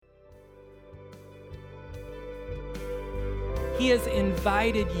He has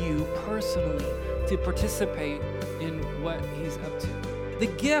invited you personally to participate in what he's up to. The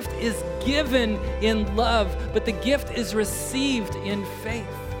gift is given in love, but the gift is received in faith.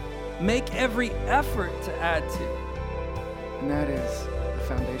 Make every effort to add to. And that is the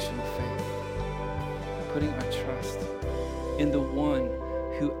foundation of faith. Putting our trust in the one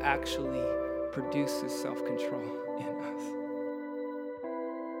who actually produces self-control in us.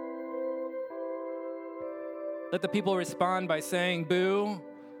 Let the people respond by saying, boo.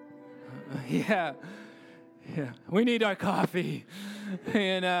 Yeah, we need our coffee.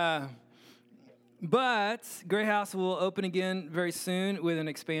 But Gray House will open again very soon with an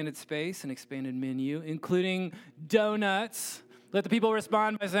expanded space, an expanded menu, including donuts. Let the people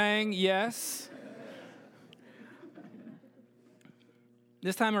respond by saying yes.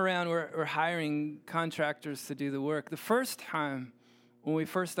 This time around, we're hiring contractors to do the work. The first time, when we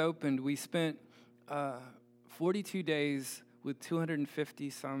first opened, we spent 42 days with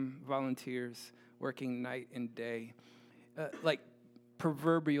 250-some volunteers working night and day, like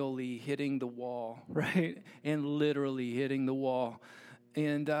proverbially hitting the wall, right? And literally hitting the wall.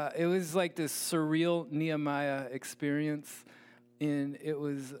 And it was like this surreal Nehemiah experience, and it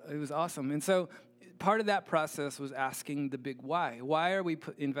was awesome. And so part of that process was asking the big why. Why are we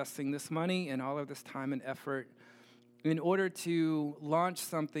investing this money and all of this time and effort in order to launch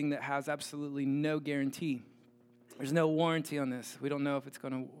something that has absolutely no guarantee? There's no warranty on this. We don't know if it's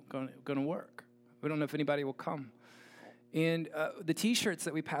going to work. We don't know if anybody will come. And the T-shirts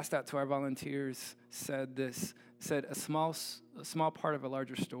that we passed out to our volunteers said a small part of a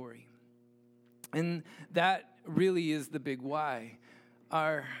larger story. And that really is the big why.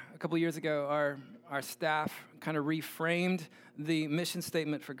 A couple years ago, our staff kind of reframed the mission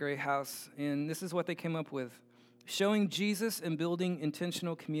statement for Gray House, and this is what they came up with: showing Jesus and building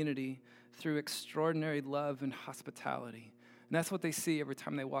intentional community through extraordinary love and hospitality. And that's what they see every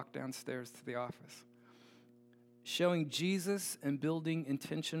time they walk downstairs to the office. Showing Jesus and building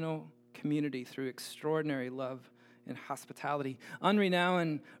intentional community through extraordinary love and hospitality. Henri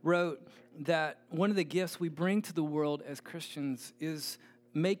Nouwen wrote that one of the gifts we bring to the world as Christians is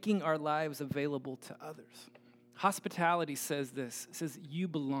making our lives available to others. Hospitality says this. It says, you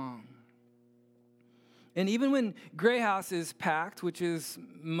belong. And even when Gray House is packed, which is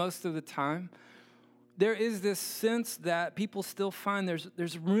most of the time, there is this sense that people still find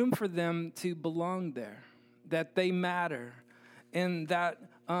there's room for them to belong there, that they matter, and that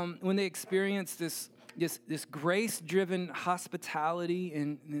when they experience this grace-driven hospitality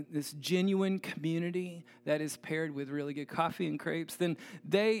and this genuine community that is paired with really good coffee and crepes, then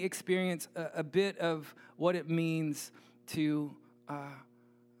they experience a bit of what it means to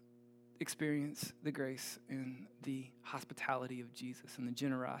experience the grace and the hospitality of Jesus and the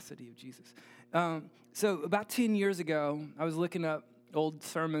generosity of Jesus. So about 10 years ago, I was looking up old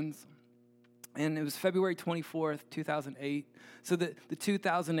sermons, and it was February 24th, 2008. So the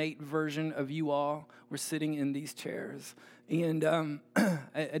 2008 version of you all were sitting in these chairs. And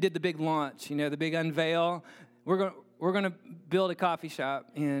I did the big launch, the big unveil. We're going to build a coffee shop.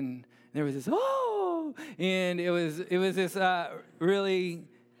 And there was this, and it was this really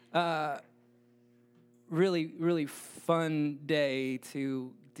fun day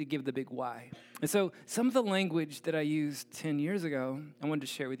to give the big why. And so some of the language that I used 10 years ago, I wanted to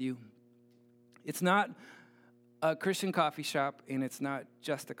share with you. It's not a Christian coffee shop, and it's not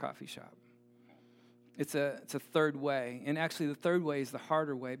just a coffee shop. It's a third way. And actually the third way is the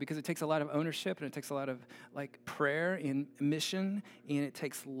harder way, because it takes a lot of ownership, and it takes a lot of prayer and mission, and it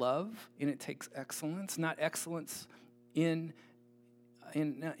takes love, and it takes excellence. Not excellence in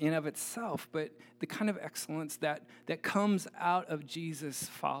of itself, but the kind of excellence that comes out of Jesus'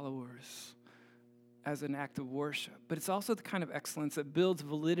 followers as an act of worship. But it's also the kind of excellence that builds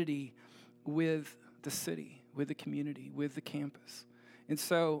validity with the city, with the community, with the campus. And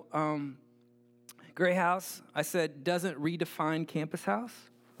so Gray House, I said, doesn't redefine Campus House,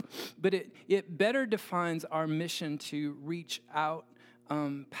 but it better defines our mission to reach out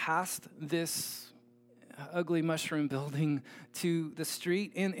past this ugly mushroom building to the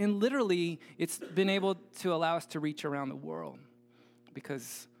street. And literally, it's been able to allow us to reach around the world,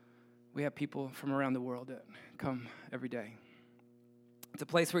 because we have people from around the world that come every day. It's a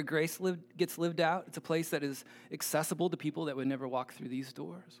place where grace gets lived out. It's a place that is accessible to people that would never walk through these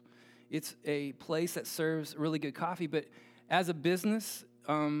doors. It's a place that serves really good coffee, but as a business,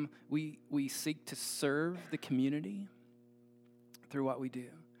 we seek to serve the community through what we do.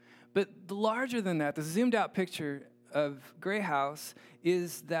 But the larger than that, the zoomed out picture of Gray House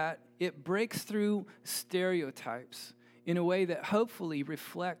is that it breaks through stereotypes in a way that hopefully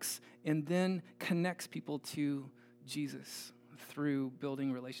reflects and then connects people to Jesus through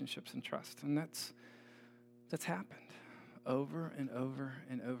building relationships and trust. And that's happened over and over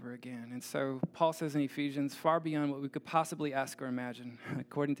and over again. And so Paul says in Ephesians, far beyond what we could possibly ask or imagine,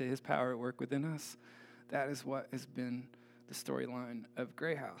 according to his power at work within us, that is what has been the storyline of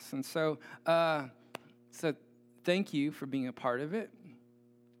Gray House. And so thank you for being a part of it.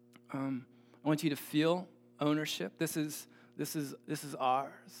 I want you to feel ownership. This is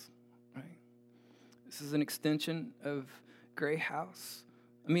ours, right? This is an extension of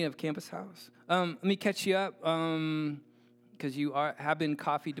of Campus House. Let me catch you up, because you have been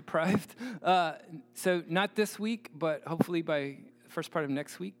coffee deprived. So not this week, but hopefully by the first part of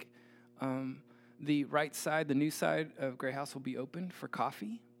next week, the right side, the new side of Gray House will be open for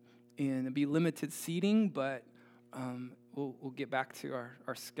coffee, and it'll be limited seating, but we'll get back to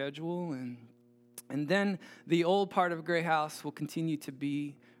our schedule, and then the old part of Gray House will continue to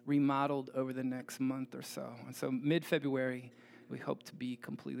be remodeled over the next month or so. And so mid-February, we hope to be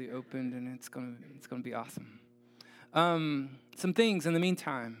completely opened, and it's gonna be awesome. Some things in the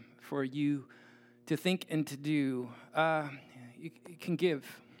meantime for you to think and to do. You can give.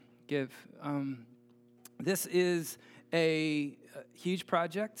 This is a huge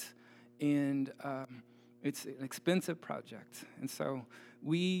project, and it's an expensive project. And so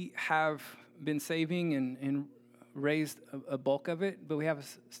we have been saving and raised a bulk of it, but we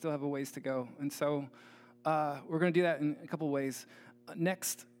still have a ways to go. And so we're going to do that in a couple ways.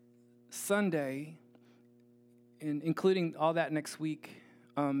 Next Sunday, including all that next week,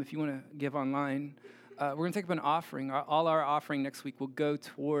 if you want to give online, we're going to take up an offering. All our offering next week will go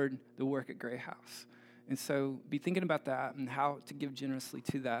toward the work at Gray House. And so be thinking about that and how to give generously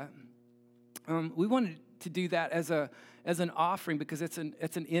to that. We wanted to do that as an offering because it's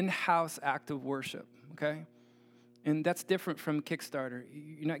an in-house act of worship, okay? And that's different from Kickstarter.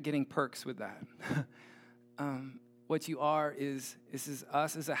 You're not getting perks with that. What you are is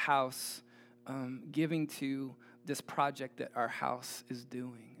us as a house giving to this project that our house is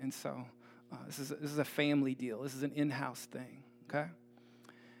doing. And so this is a family deal. This is an in-house thing, okay?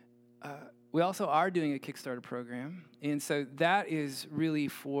 We also are doing a Kickstarter program, and so that is really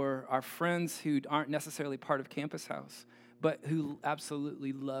for our friends who aren't necessarily part of Campus House, but who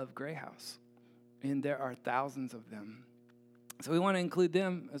absolutely love Gray House, and there are thousands of them. So we want to include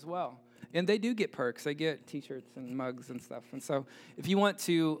them as well, and they do get perks. They get T-shirts and mugs and stuff, and so if you want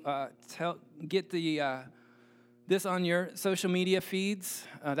to get this on your social media feeds,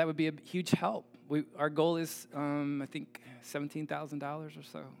 that would be a huge help. Our goal is, I think, $17,000 or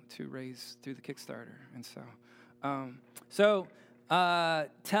so to raise through the Kickstarter. And so,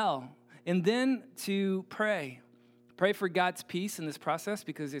 tell. And then to pray. Pray for God's peace in this process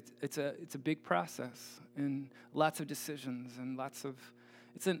because it's a big process and lots of decisions and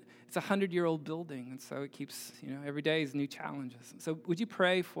it's a 100-year-old building. And so it keeps, every day is new challenges. So would you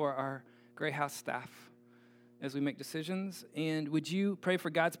pray for our Gray House staff as we make decisions? And would you pray for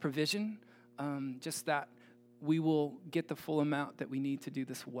God's provision? Just that we will get the full amount that we need to do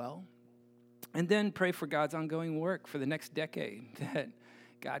this well. And then pray for God's ongoing work for the next decade, that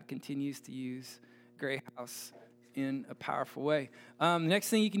God continues to use Gray House in a powerful way. The next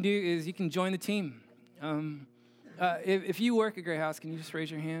thing you can do is you can join the team. If you work at Gray House, can you just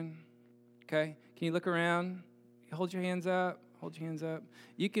raise your hand? Okay? Can you look around? Hold your hands up. Hold your hands up.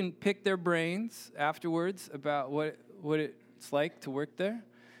 You can pick their brains afterwards about what it's like to work there.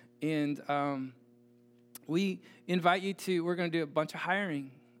 And we invite you we're going to do a bunch of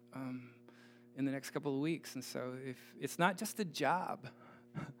hiring in the next couple of weeks. And so if it's not just a job,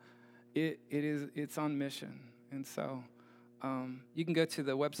 it's on mission. And so you can go to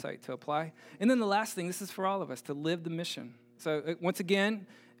the website to apply. And then the last thing, this is for all of us, to live the mission. So once again,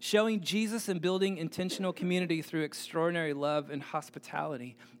 showing Jesus and building intentional community through extraordinary love and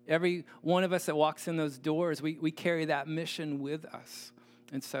hospitality. Every one of us that walks in those doors, we carry that mission with us.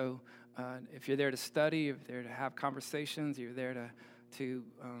 And so if you're there to study, if you're there to have conversations, you're there to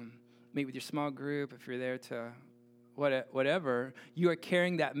meet with your small group, if you're there to whatever, you are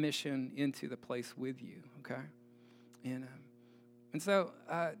carrying that mission into the place with you, okay? And so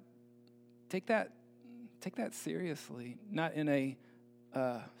take that seriously, not in a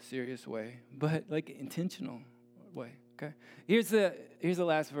serious way, but like an intentional way, okay? Here's the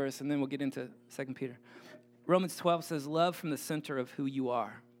last verse, and then we'll get into 2 Peter. Romans 12 says, love from the center of who you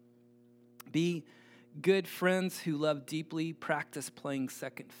are. Be good friends who love deeply. Practice playing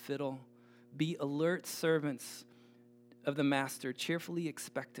second fiddle. Be alert servants of the master, cheerfully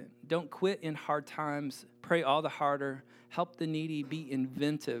expectant. Don't quit in hard times. Pray all the harder. Help the needy. Be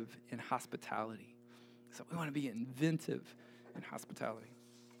inventive in hospitality. So we want to be inventive in hospitality.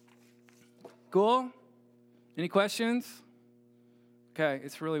 Cool? Any questions? Okay,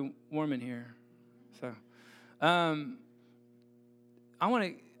 it's really warm in here. So, I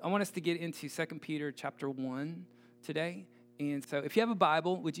want us to get into 2 Peter chapter 1 today. And so if you have a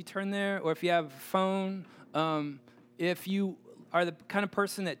Bible, would you turn there? Or if you have a phone, if you are the kind of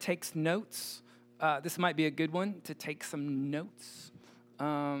person that takes notes, this might be a good one to take some notes.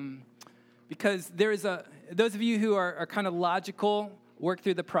 Because those of you who are kind of logical, work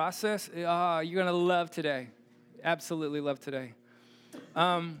through the process, you're going to love today. Absolutely love today.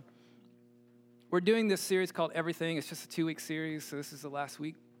 We're doing this series called Everything. It's just a 2-week series, so this is the last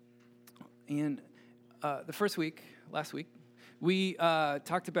week. And the first week, last week, we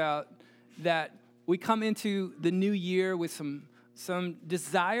talked about that we come into the new year with some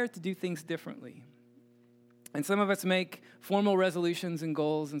desire to do things differently. And some of us make formal resolutions and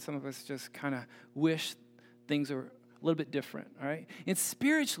goals, and some of us just kind of wish things are a little bit different, all right? And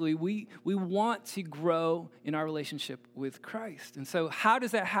spiritually, we want to grow in our relationship with Christ. And so how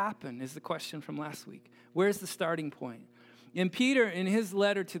does that happen is the question from last week. Where's the starting point? And Peter, in his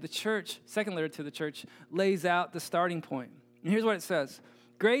letter to the church, second letter to the church, lays out the starting point. And here's what it says.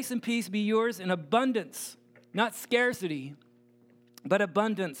 Grace and peace be yours in abundance, not scarcity, but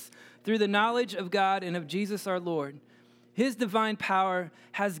abundance, through the knowledge of God and of Jesus our Lord. His divine power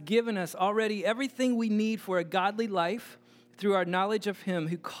has given us already everything we need for a godly life through our knowledge of him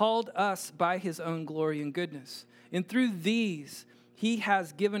who called us by his own glory and goodness. And through these, he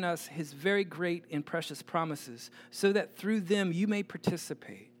has given us his very great and precious promises, so that through them you may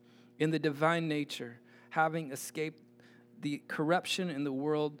participate in the divine nature, having escaped the corruption in the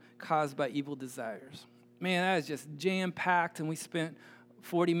world caused by evil desires. Man, that is just jam-packed, and we spent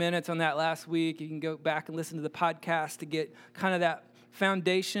 40 minutes on that last week. You can go back and listen to the podcast to get kind of that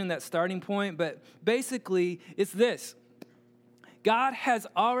foundation, that starting point. But basically, it's this. God has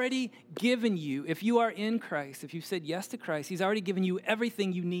already given you, if you are in Christ, if you've said yes to Christ, he's already given you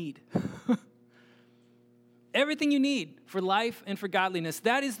everything you need. Everything you need for life and for godliness.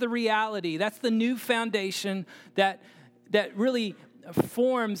 That is the reality. That's the new foundation that really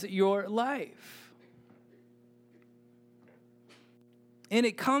forms your life. And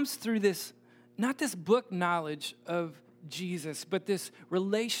it comes through this, not this book knowledge of Jesus, but this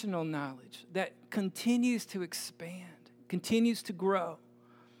relational knowledge that continues to expand, continues to grow.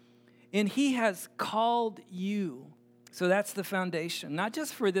 And he has called you. So that's the foundation, not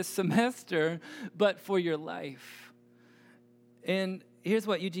just for this semester, but for your life. And here's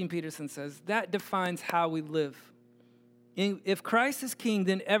what Eugene Peterson says. That defines how we live. If Christ is king,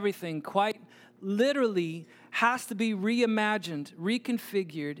 then everything quite literally has to be reimagined,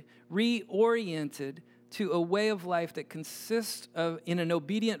 reconfigured, reoriented to a way of life that consists of, in an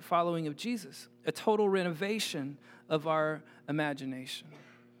obedient following of Jesus, a total renovation of our imagination.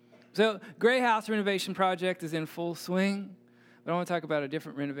 So, Gray House renovation project is in full swing, but I want to talk about a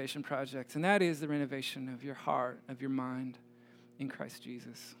different renovation project, and that is the renovation of your heart, of your mind in Christ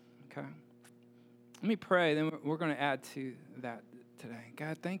Jesus, okay? Let me pray, then we're going to add to that today.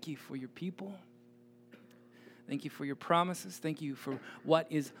 God, thank you for your people. Thank you for your promises. Thank you for what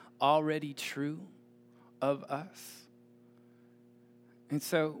is already true of us. And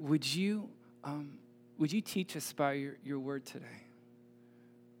so would you teach us by your word today?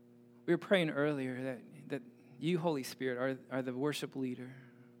 We were praying earlier that you, Holy Spirit, are the worship leader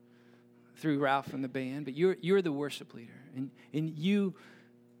through Ralph and the band, but you're the worship leader, and you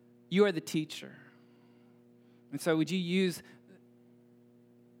are the teacher. And so would you use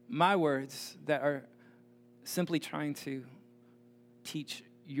my words that are simply trying to teach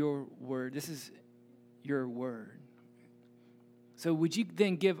your word. This is your word. So would you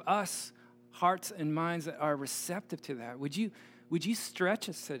then give us hearts and minds that are receptive to that? Would you stretch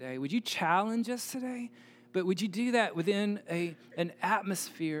us today? Would you challenge us today? But would you do that within an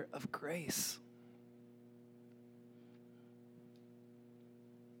atmosphere of grace?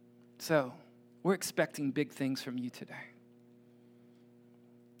 So we're expecting big things from you today.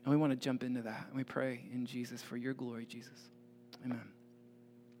 And we want to jump into that. And we pray in Jesus for your glory, Jesus. Amen.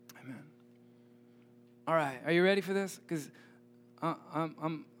 Amen. All right, are you ready for this? Because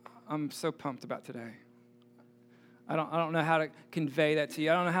I'm so pumped about today. I don't know how to convey that to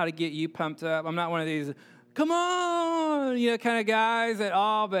you. I don't know how to get you pumped up. I'm not one of these, come on, kind of guys at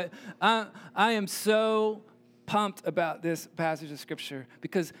all. But I am so pumped about this passage of Scripture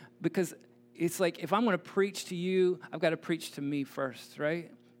because it's like if I'm going to preach to you, I've got to preach to me first, right?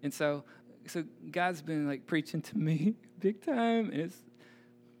 And so God's been like preaching to me big time, and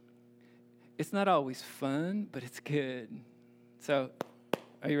it's not always fun, but it's good. So,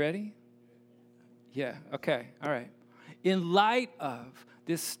 are you ready? Yeah, okay, all right. In light of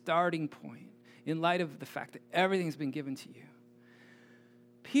this starting point, in light of the fact that everything's been given to you,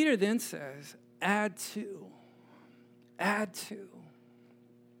 Peter then says, add to. Add to.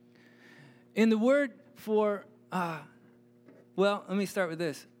 In the word for, let me start with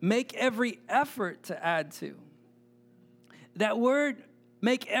this. Make every effort to add to. That word,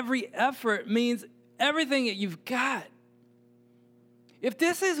 make every effort, means everything that you've got. If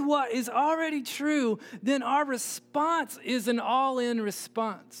this is what is already true, then our response is an all-in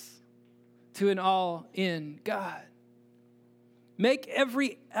response to an all-in God. Make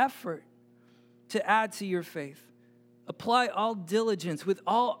every effort to add to your faith. Apply all diligence with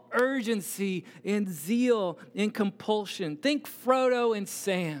all urgency and zeal and compulsion. Think Frodo and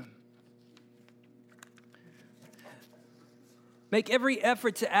Sam. Make every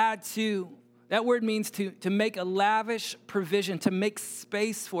effort to add to. That word means to make a lavish provision, to make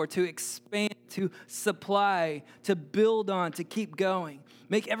space for, to expand, to supply, to build on, to keep going.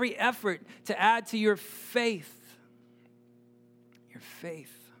 Make every effort to add to your faith. Your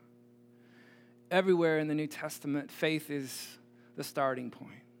faith. Everywhere in the New Testament, faith is the starting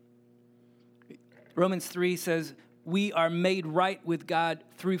point. Romans 3 says, we are made right with God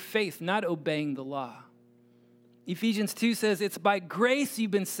through faith, not obeying the law. Ephesians 2 says, it's by grace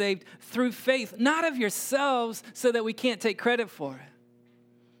you've been saved through faith, not of yourselves, so that we can't take credit for it.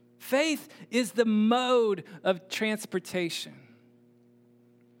 Faith is the mode of transportation.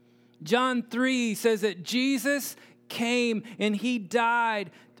 John 3 says that Jesus came and he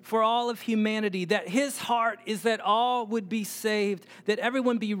died for all of humanity, that his heart is that all would be saved, that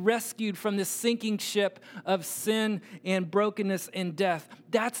everyone be rescued from this sinking ship of sin and brokenness and death.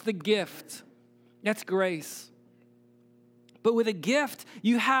 That's the gift. That's grace. But with a gift,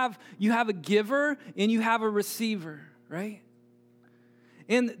 you have a giver and you have a receiver, right?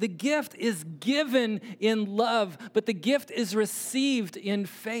 And the gift is given in love, but the gift is received in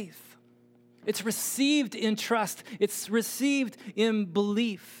faith. It's received in trust. It's received in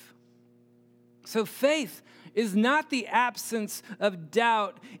belief. So faith is not the absence of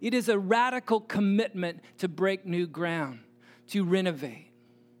doubt. It is a radical commitment to break new ground, to renovate.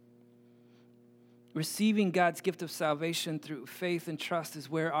 Receiving God's gift of salvation through faith and trust is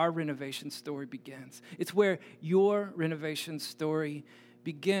where our renovation story begins. It's where your renovation story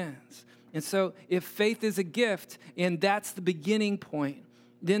begins. And so if faith is a gift and that's the beginning point,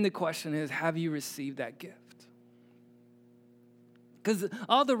 then the question is, have you received that gift? Because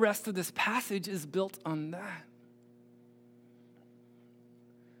all the rest of this passage is built on that.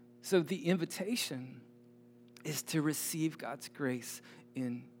 So the invitation is to receive God's grace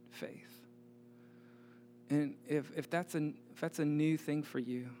in faith. And if that's a new thing for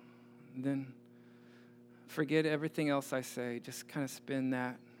you, then forget everything else I say. Just kind of spend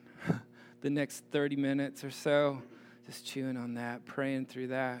that the next 30 minutes or so just chewing on that, praying through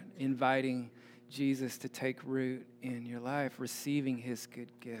that, inviting Jesus to take root in your life, receiving his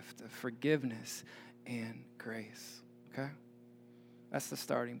good gift of forgiveness and grace, okay? That's the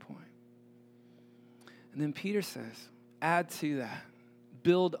starting point. And then Peter says, add to that,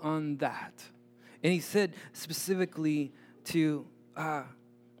 build on that. And he said specifically to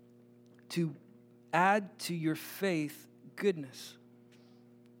add to your faith goodness.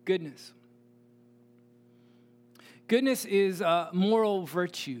 Goodness. Goodness is moral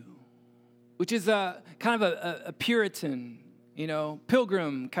virtue, which is a kind of a Puritan,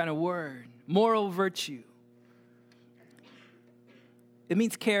 pilgrim kind of word. Moral virtue. It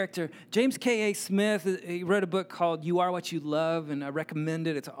means character. James K.A. Smith, he wrote a book called You Are What You Love, and I recommend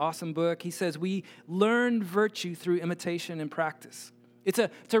it. It's an awesome book. He says we learn virtue through imitation and practice. It's a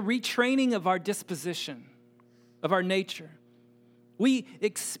retraining of our disposition, of our nature. We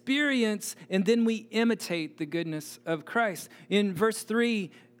experience and then we imitate the goodness of Christ. In verse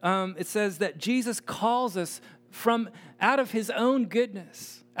 3, it says that Jesus calls us from out of his own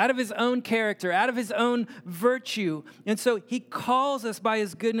goodness, out of his own character, out of his own virtue. And so he calls us by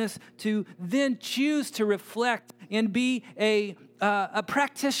his goodness to then choose to reflect and be a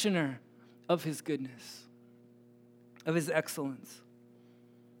practitioner of his goodness, of his excellence.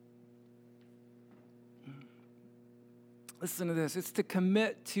 Listen to this. It's to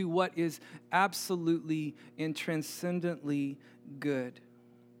commit to what is absolutely and transcendently good,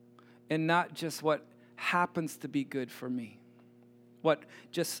 and not just what happens to be good for me, what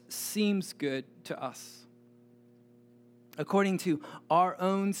just seems good to us, according to our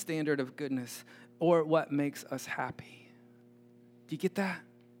own standard of goodness or what makes us happy. Do you get that?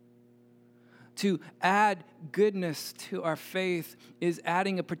 To add goodness to our faith is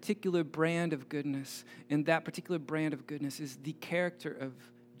adding a particular brand of goodness, and that particular brand of goodness is the character of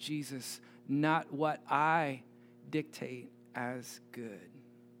Jesus, not what I dictate as good.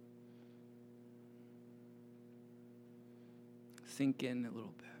 sink in a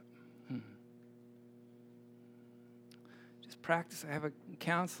little bit. Just practice. I have a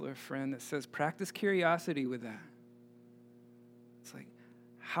counselor friend that says, practice curiosity with that. It's like,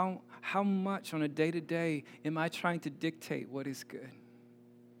 how much on a day-to-day am I trying to dictate what is good?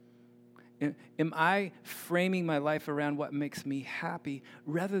 Am I framing my life around what makes me happy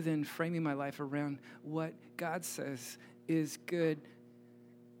rather than framing my life around what God says is good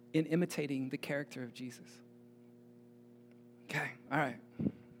in imitating the character of Jesus? Okay, all right.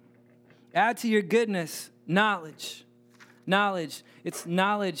 Add to your goodness knowledge. Knowledge. It's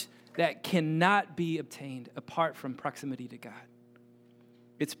knowledge that cannot be obtained apart from proximity to God.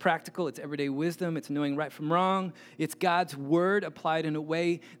 It's practical, it's everyday wisdom, it's knowing right from wrong. It's God's word applied in a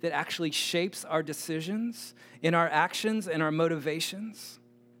way that actually shapes our decisions, in our actions, and our motivations.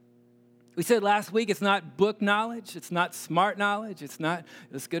 We said last week, it's not book knowledge, it's not smart knowledge, it's not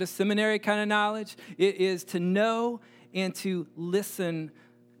let's go to seminary kind of knowledge. It is to know and to listen,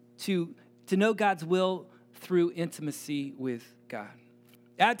 to know God's will through intimacy with God.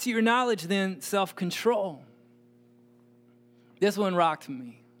 Add to your knowledge then self-control. This one rocked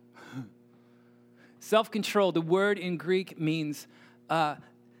me. Self-control, the word in Greek means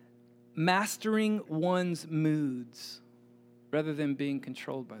mastering one's moods rather than being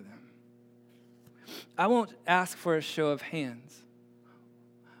controlled by them. I won't ask for a show of hands,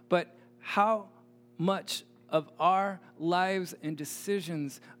 but how much of our lives and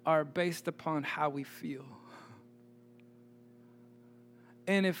decisions are based upon how we feel?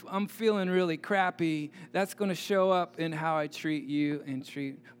 And if I'm feeling really crappy, that's going to show up in how I treat you and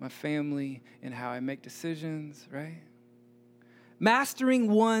treat my family and how I make decisions, right?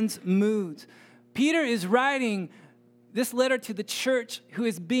 Mastering one's moods. Peter is writing this letter to the church who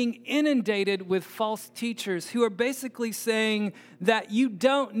is being inundated with false teachers who are basically saying that you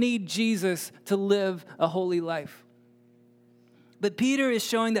don't need Jesus to live a holy life. But Peter is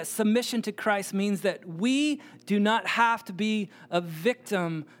showing that submission to Christ means that we do not have to be a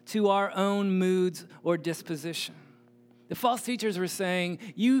victim to our own moods or disposition. The false teachers were saying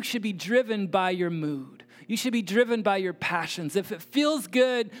you should be driven by your mood. You should be driven by your passions. If it feels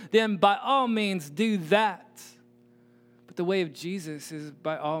good, then by all means do that. But the way of Jesus is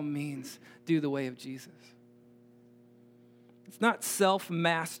by all means do the way of Jesus. It's not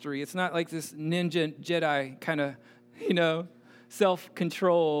self-mastery. It's not like this ninja Jedi kind of,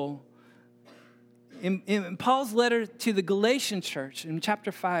 self-control. In Paul's letter to the Galatian church, in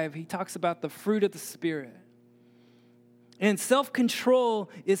chapter 5, he talks about the fruit of the Spirit. And self-control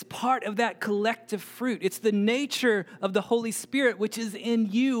is part of that collective fruit. It's the nature of the Holy Spirit, which is in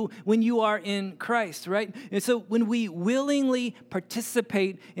you when you are in Christ, right? And so when we willingly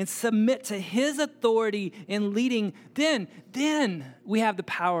participate and submit to His authority in leading, then we have the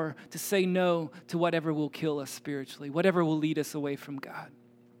power to say no to whatever will kill us spiritually, whatever will lead us away from God.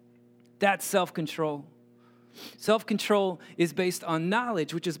 That's self-control. Self-control is based on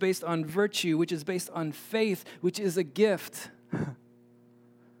knowledge, which is based on virtue, which is based on faith, which is a gift.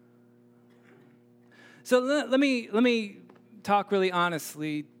 So let me talk really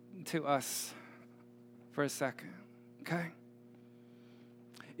honestly to us for a second, okay?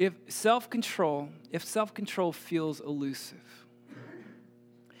 If self-control feels elusive,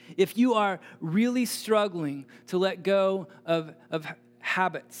 if you are really struggling to let go of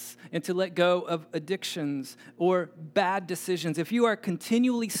habits and to let go of addictions or bad decisions, if you are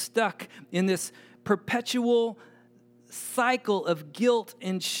continually stuck in this perpetual cycle of guilt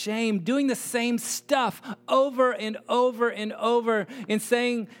and shame, doing the same stuff over and over and over and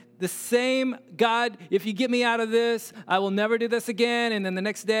saying the same, God, if you get me out of this, I will never do this again. And then the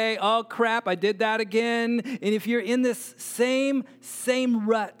next day, oh crap, I did that again. And if you're in this same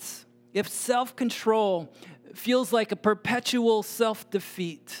rut, if self-control feels like a perpetual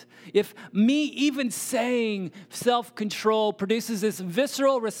self-defeat, if me even saying self-control produces this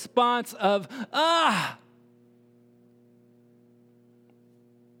visceral response of,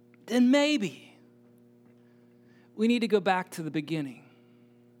 then maybe we need to go back to the beginning,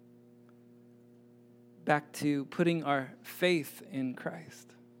 back to putting our faith in Christ.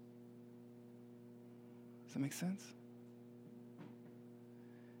 Does that make sense?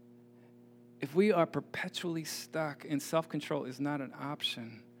 If we are perpetually stuck and self-control is not an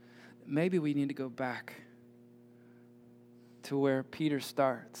option, maybe we need to go back to where Peter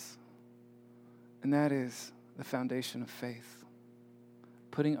starts, and that is the foundation of faith,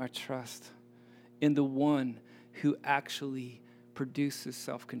 putting our trust in the one who actually produces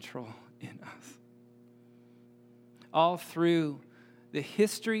self-control in us. All through the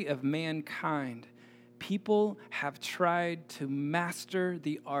history of mankind, people have tried to master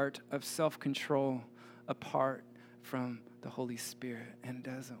the art of self-control apart from the Holy Spirit, and it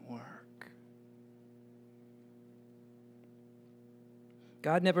doesn't work.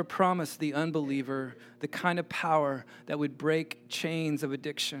 God never promised the unbeliever the kind of power that would break chains of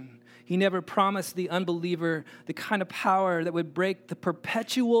addiction. He never promised the unbeliever the kind of power that would break the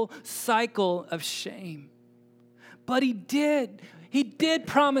perpetual cycle of shame. But he did. He did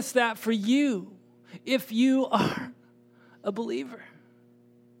promise that for you if you are a believer.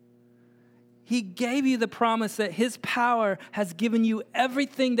 He gave you the promise that his power has given you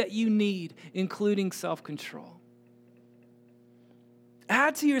everything that you need, including self-control.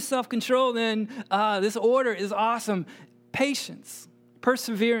 Add to your self-control, then, this order is awesome. Patience,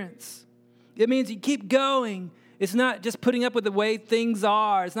 perseverance. It means you keep going. It's not just putting up with the way things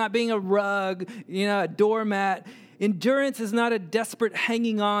are. It's not being a rug, a doormat. Endurance is not a desperate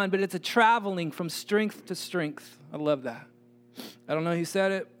hanging on, but it's a traveling from strength to strength. I love that. I don't know who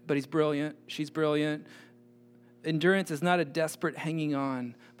said it, but he's brilliant. She's brilliant. Endurance is not a desperate hanging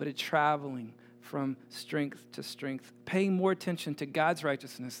on, but a traveling from strength to strength, paying more attention to God's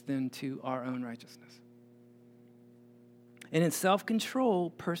righteousness than to our own righteousness. And in self-control,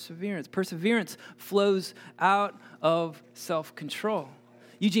 perseverance. Perseverance flows out of self-control.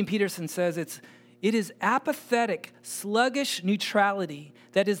 Eugene Peterson says it is apathetic, sluggish neutrality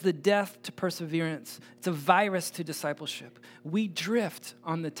that is the death to perseverance. It's a virus to discipleship. We drift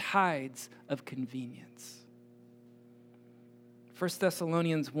on the tides of convenience. 1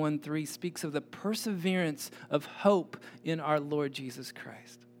 Thessalonians 1:3 speaks of the perseverance of hope in our Lord Jesus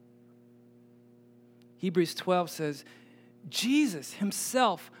Christ. Hebrews 12 says, Jesus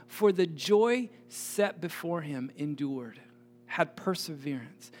himself, for the joy set before him, endured, had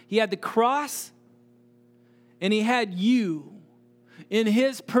perseverance. He had the cross, and he had you in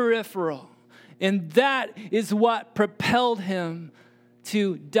his peripheral. And that is what propelled him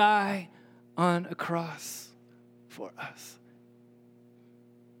to die on a cross for us.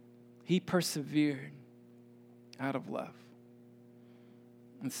 He persevered out of love.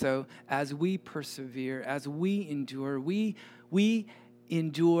 And so as we persevere, as we endure, we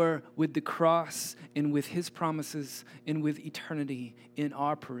endure with the cross and with his promises and with eternity in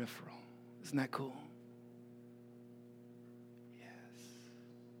our peripheral. Isn't that cool? Yes.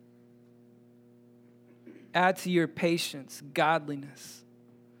 Add to your patience, godliness,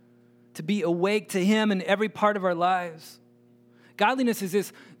 to be awake to him in every part of our lives. Godliness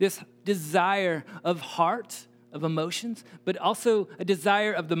is this desire of heart, of emotions, but also a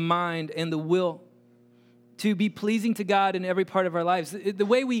desire of the mind and the will to be pleasing to God in every part of our lives. The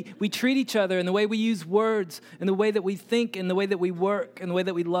way we treat each other and the way we use words and the way that we think and the way that we work and the way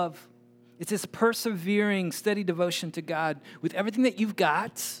that we love. It's this persevering, steady devotion to God with everything that you've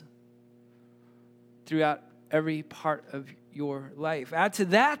got throughout every part of your life. Add to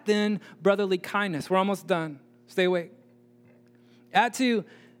that, then, brotherly kindness. We're almost done. Stay awake. Add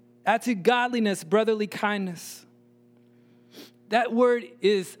to godliness, brotherly kindness. That word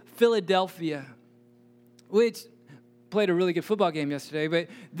is Philadelphia, which played a really good football game yesterday, but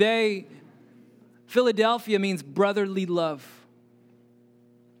Philadelphia means brotherly love.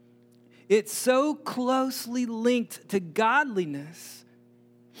 It's so closely linked to godliness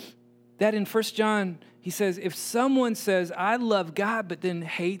that in 1 John, he says, if someone says, I love God, but then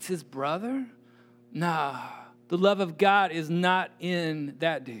hates his brother, nah. The love of God is not in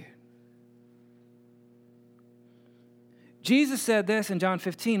that dude. Jesus said this in John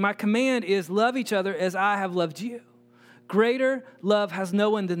 15, my command is love each other as I have loved you. Greater love has no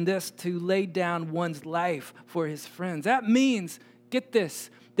one than this, to lay down one's life for his friends. That means, get this,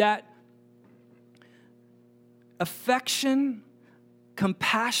 that affection,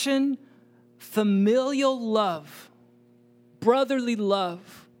 compassion, familial love, brotherly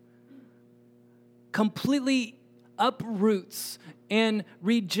love, completely uproots and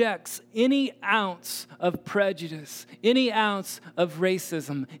rejects any ounce of prejudice, any ounce of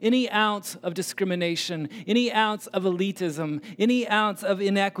racism, any ounce of discrimination, any ounce of elitism, any ounce of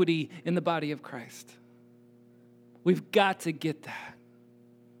inequity in the body of Christ. We've got to get that.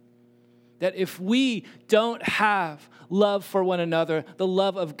 That if we don't have love for one another, the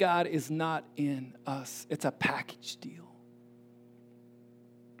love of God is not in us. It's a package deal.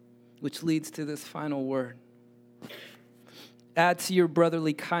 Which leads to this final word. Add to your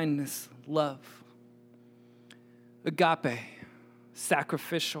brotherly kindness, love. Agape,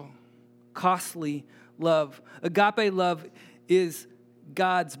 sacrificial, costly love. Agape love is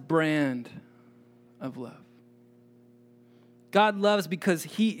God's brand of love. God loves because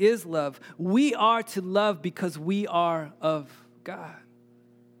he is love. We are to love because we are of God.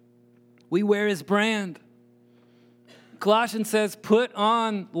 We wear his brand. Colossians says, put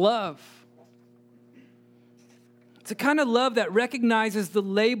on love. It's a kind of love that recognizes the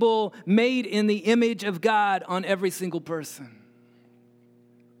label made in the image of God on every single person.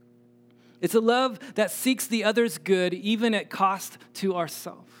 It's a love that seeks the other's good, even at cost to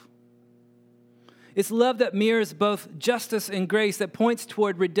ourselves. It's love that mirrors both justice and grace, that points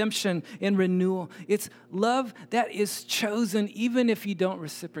toward redemption and renewal. It's love that is chosen even if you don't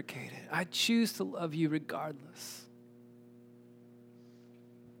reciprocate it. I choose to love you regardless.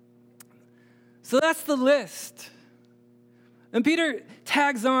 So that's the list. And Peter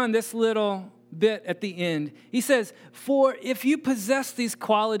tags on this little bit at the end. He says, for if you possess these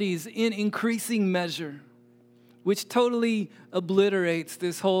qualities in increasing measure, which totally obliterates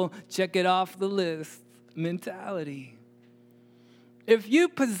this whole check it off the list mentality. If you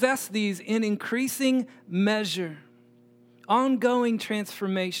possess these in increasing measure, ongoing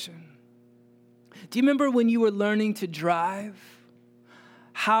transformation. Do you remember when you were learning to drive?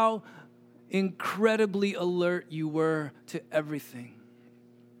 How incredibly alert you were to everything.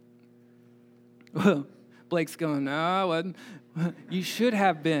 Well, Blake's going, no, I wasn't. You should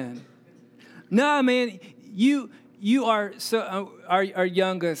have been. No, man, you are so. Our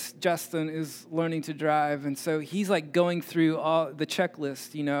youngest, Justin, is learning to drive, and so he's like going through all the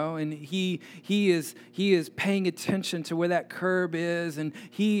checklist, and he is paying attention to where that curb is, and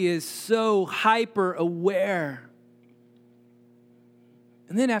he is so hyper aware.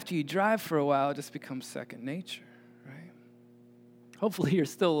 And then after you drive for a while, it just becomes second nature, right? Hopefully you're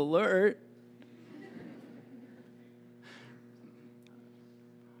still alert.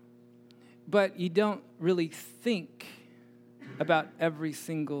 But you don't really think about every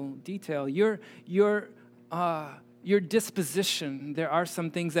single detail. Your disposition, there are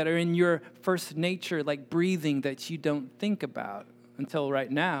some things that are in your first nature, like breathing, that you don't think about until right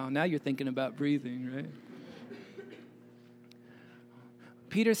now. Now you're thinking about breathing, right?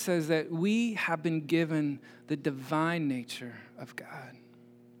 Peter says that we have been given the divine nature of God.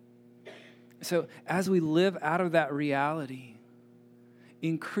 So as we live out of that reality,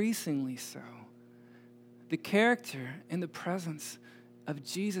 increasingly so, the character and the presence of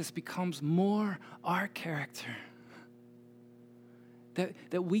Jesus becomes more our character.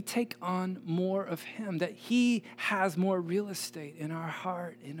 That we take on more of him, that he has more real estate in our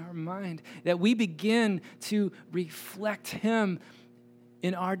heart, in our mind, that we begin to reflect him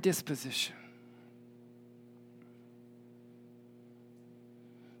in our disposition.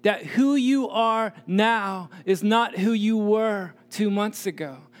 That who you are now is not who you were 2 months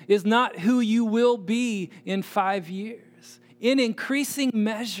ago, is not who you will be in 5 years. In increasing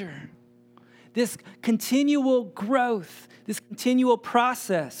measure, this continual growth, this continual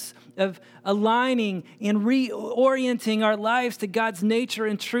process of aligning and reorienting our lives to God's nature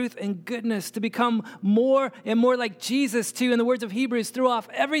and truth and goodness, to become more and more like Jesus too, in the words of Hebrews, throw off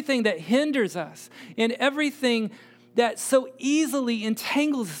everything that hinders us and everything that so easily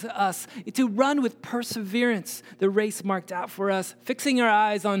entangles us, to run with perseverance the race marked out for us, fixing our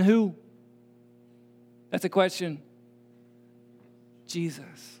eyes on who? That's a question.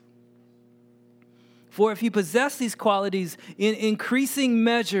 Jesus. For if you possess these qualities in increasing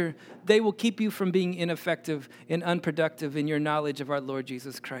measure, they will keep you from being ineffective and unproductive in your knowledge of our Lord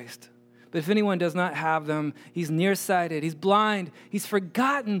Jesus Christ. But if anyone does not have them, he's nearsighted, he's blind, he's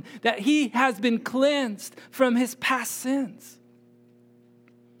forgotten that he has been cleansed from his past sins.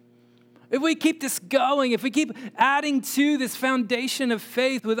 If we keep this going, if we keep adding to this foundation of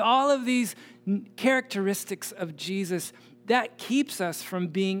faith with all of these characteristics of Jesus, that keeps us from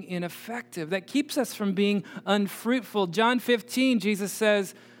being ineffective. That keeps us from being unfruitful. John 15, Jesus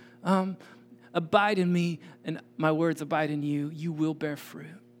says, abide in me and my words abide in you. You will bear fruit.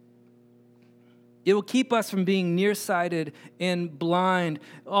 It will keep us from being nearsighted and blind,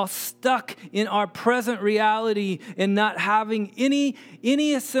 all stuck in our present reality and not having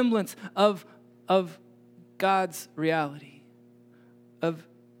any semblance of God's reality, of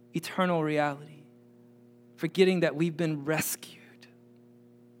eternal reality, forgetting that we've been rescued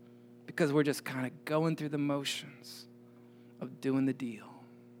because we're just kind of going through the motions of doing the deal.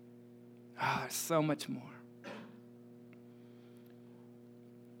 There's so much more.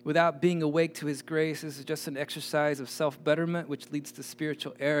 Without being awake to his grace, this is just an exercise of self-betterment, which leads to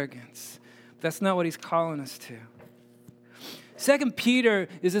spiritual arrogance. But that's not what he's calling us to. 2 Peter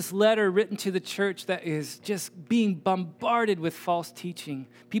is this letter written to the church that is just being bombarded with false teaching,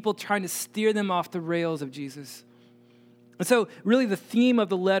 people trying to steer them off the rails of Jesus. And so really the theme of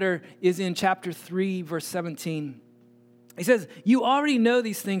the letter is in chapter 3, verse 17. He says, you already know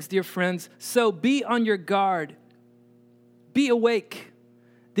these things, dear friends, so be on your guard. Be awake.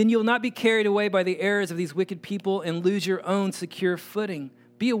 Then you'll not be carried away by the errors of these wicked people and lose your own secure footing.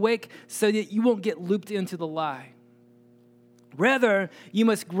 Be awake so that you won't get looped into the lie. Rather, you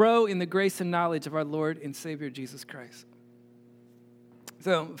must grow in the grace and knowledge of our Lord and Savior, Jesus Christ.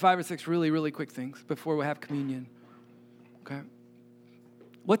 So 5 or 6 really, really quick things before we have communion. Okay?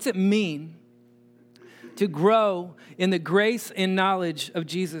 What's it mean to grow in the grace and knowledge of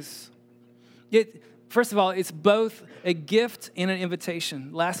Jesus? First of all, it's both a gift and an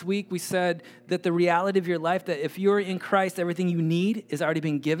invitation. Last week, we said that the reality of your life, that if you're in Christ, everything you need is already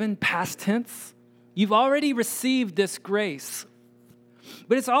been given, past tense. You've already received this grace.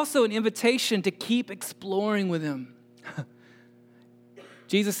 But it's also an invitation to keep exploring with him.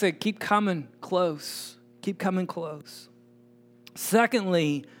 Jesus said, keep coming close. Keep coming close.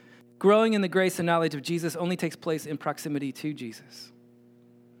 Secondly, growing in the grace and knowledge of Jesus only takes place in proximity to Jesus.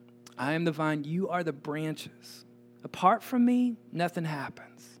 I am the vine, you are the branches. Apart from me, nothing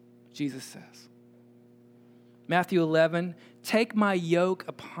happens, Jesus says. Matthew 11, take my yoke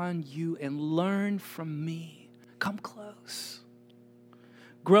upon you and learn from me. Come close.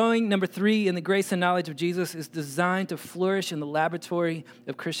 Growing, number 3, in the grace and knowledge of Jesus is designed to flourish in the laboratory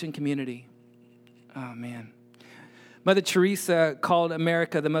of Christian community. Oh, man. Mother Teresa called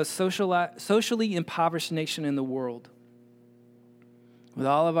America the most socially impoverished nation in the world. With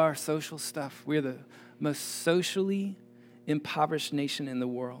all of our social stuff, we're the most socially impoverished nation in the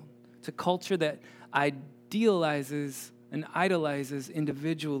world. It's a culture that idealizes and idolizes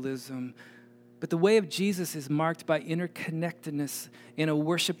individualism. But the way of Jesus is marked by interconnectedness in a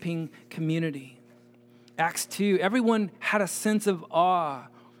worshiping community. Acts 2, everyone had a sense of awe,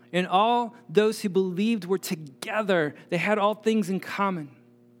 and all those who believed were together. They had all things in common.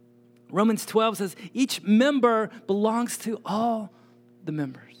 Romans 12 says, each member belongs to all the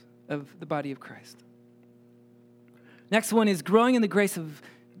members of the body of Christ. Next one is growing in the grace of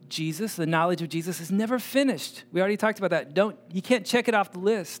Jesus. The knowledge of Jesus is never finished. We already talked about that. You can't check it off the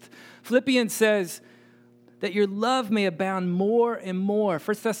list. Philippians says that your love may abound more and more.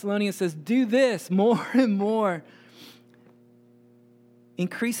 1 Thessalonians says, do this more and more.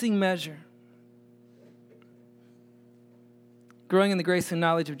 Increasing measure. Growing in the grace and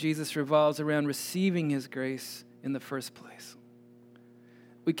knowledge of Jesus revolves around receiving his grace in the first place.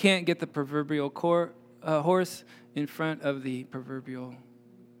 We can't get the proverbial horse in front of the proverbial.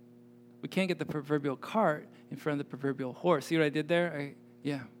 We can't get the proverbial cart in front of the proverbial horse. See what I did there?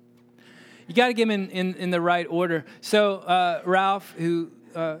 Yeah. You got to get them in the right order. So Ralph, who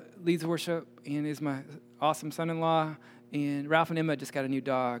leads worship and is my awesome son-in-law, and Ralph and Emma just got a new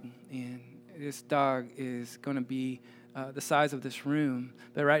dog. And this dog is going to be the size of this room.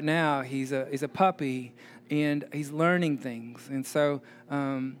 But right now, he's a puppy, and he's learning things. And so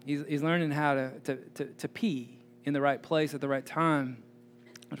he's learning how to pee in the right place at the right time.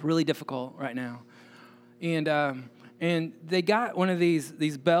 It's really difficult right now. And they got one of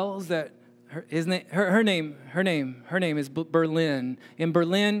these bells that her name is Berlin. And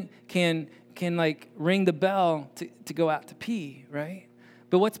Berlin can like ring the bell to go out to pee, right?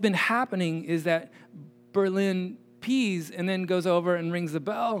 But what's been happening is that Berlin pees and then goes over and rings the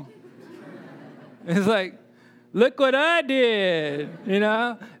bell. It's like, look what I did,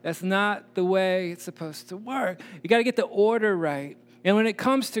 That's not the way it's supposed to work. You got to get the order right. And when it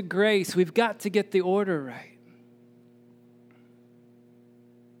comes to grace, we've got to get the order right.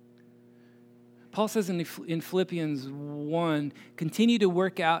 Paul says in Philippians 1, continue to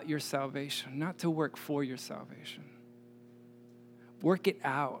work out your salvation, not to work for your salvation. Work it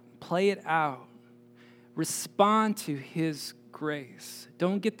out. Play it out. Respond to his grace.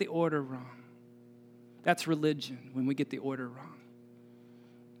 Don't get the order wrong. That's religion, when we get the order wrong.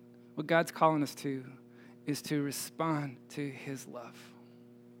 What God's calling us to is to respond to his love.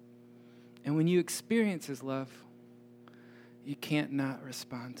 And when you experience his love, you can't not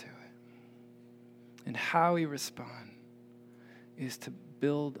respond to it. And how we respond is to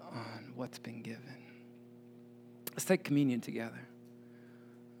build on what's been given. Let's take communion together.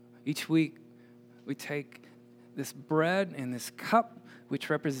 Each week, we take this bread and this cup,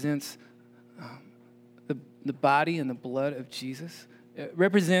 which represents the body and the blood of Jesus. It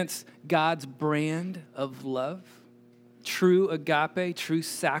represents God's brand of love, true agape, true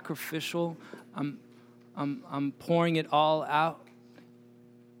sacrificial. I'm pouring it all out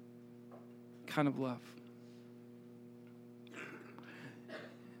kind of love.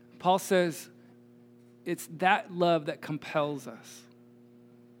 Paul says it's that love that compels us.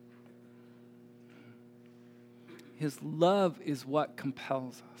 His love is what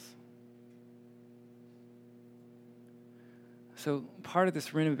compels us. So part of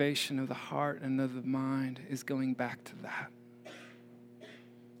this renovation of the heart and of the mind is going back to that.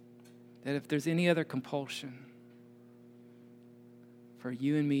 That if there's any other compulsion for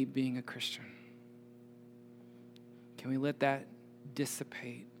you and me being a Christian, Can we let that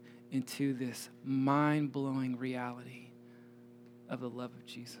dissipate into this mind-blowing reality of the love of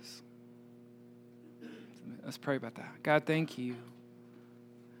Jesus? Let's pray about that. God, thank you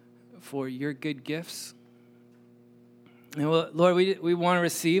for your good gifts. And Lord, we want to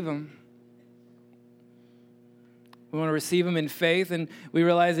receive them. We want to receive them in faith, and we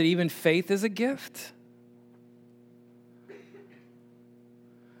realize that even faith is a gift.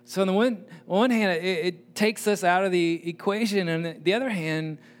 So on the one hand, it takes us out of the equation, and on the other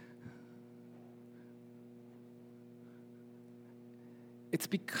hand, it's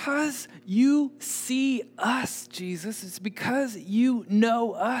because you see us, Jesus. It's because you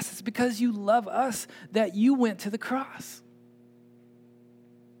know us. It's because you love us that you went to the cross.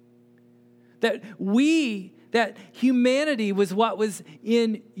 That humanity was what was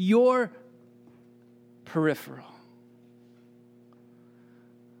in your peripheral.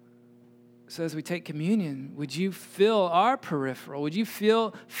 So as we take communion, would you fill our peripheral? Would you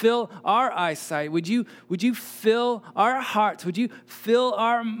fill our eyesight? Would you fill our hearts? Would you fill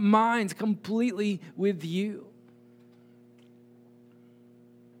our minds completely with you?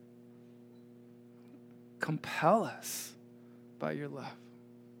 Compel us by your love.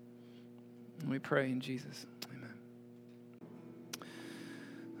 And we pray in Jesus. Amen.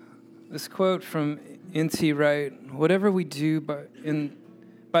 This quote from N.T. Wright: whatever we do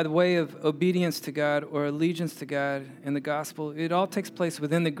by the way of obedience to God or allegiance to God and the gospel, it all takes place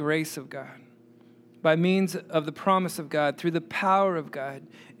within the grace of God, by means of the promise of God, through the power of God,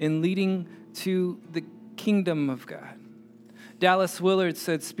 in leading to the kingdom of God. Dallas Willard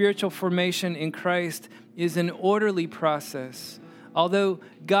said, spiritual formation in Christ is an orderly process. Although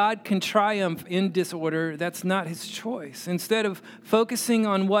God can triumph in disorder, that's not his choice. Instead of focusing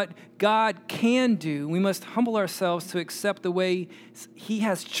on what God can do, we must humble ourselves to accept the way he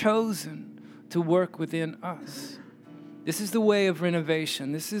has chosen to work within us. This is the way of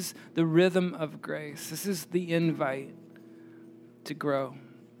renovation. This is the rhythm of grace. This is the invite to grow.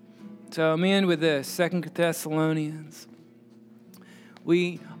 So I'm in with this, 2 Thessalonians.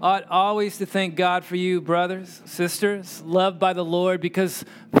 We ought always to thank God for you, brothers, sisters, loved by the Lord, because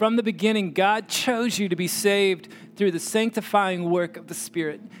from the beginning, God chose you to be saved through the sanctifying work of the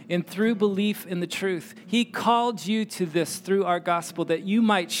Spirit and through belief in the truth. He called you to this through our gospel that you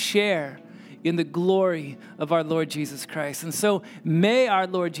might share in the glory of our Lord Jesus Christ. And so may our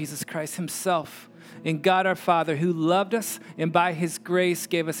Lord Jesus Christ himself and God our Father, who loved us and by his grace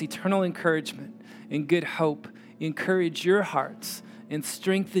gave us eternal encouragement and good hope, encourage your hearts and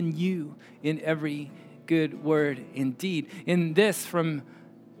strengthen you in every good word indeed. In this from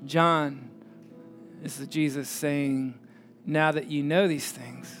John, this is Jesus saying, now that you know these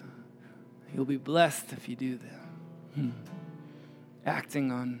things, you'll be blessed if you do them. Acting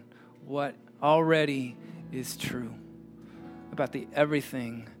on what already is true about the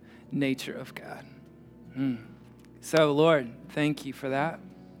everything nature of God. So, Lord, thank you for that.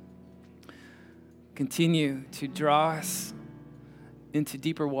 Continue to draw us into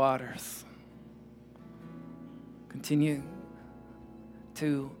deeper waters. Continue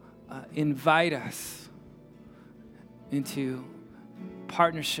to invite us into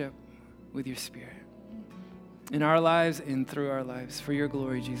partnership with your Spirit in our lives and through our lives. For your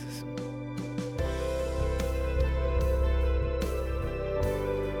glory, Jesus.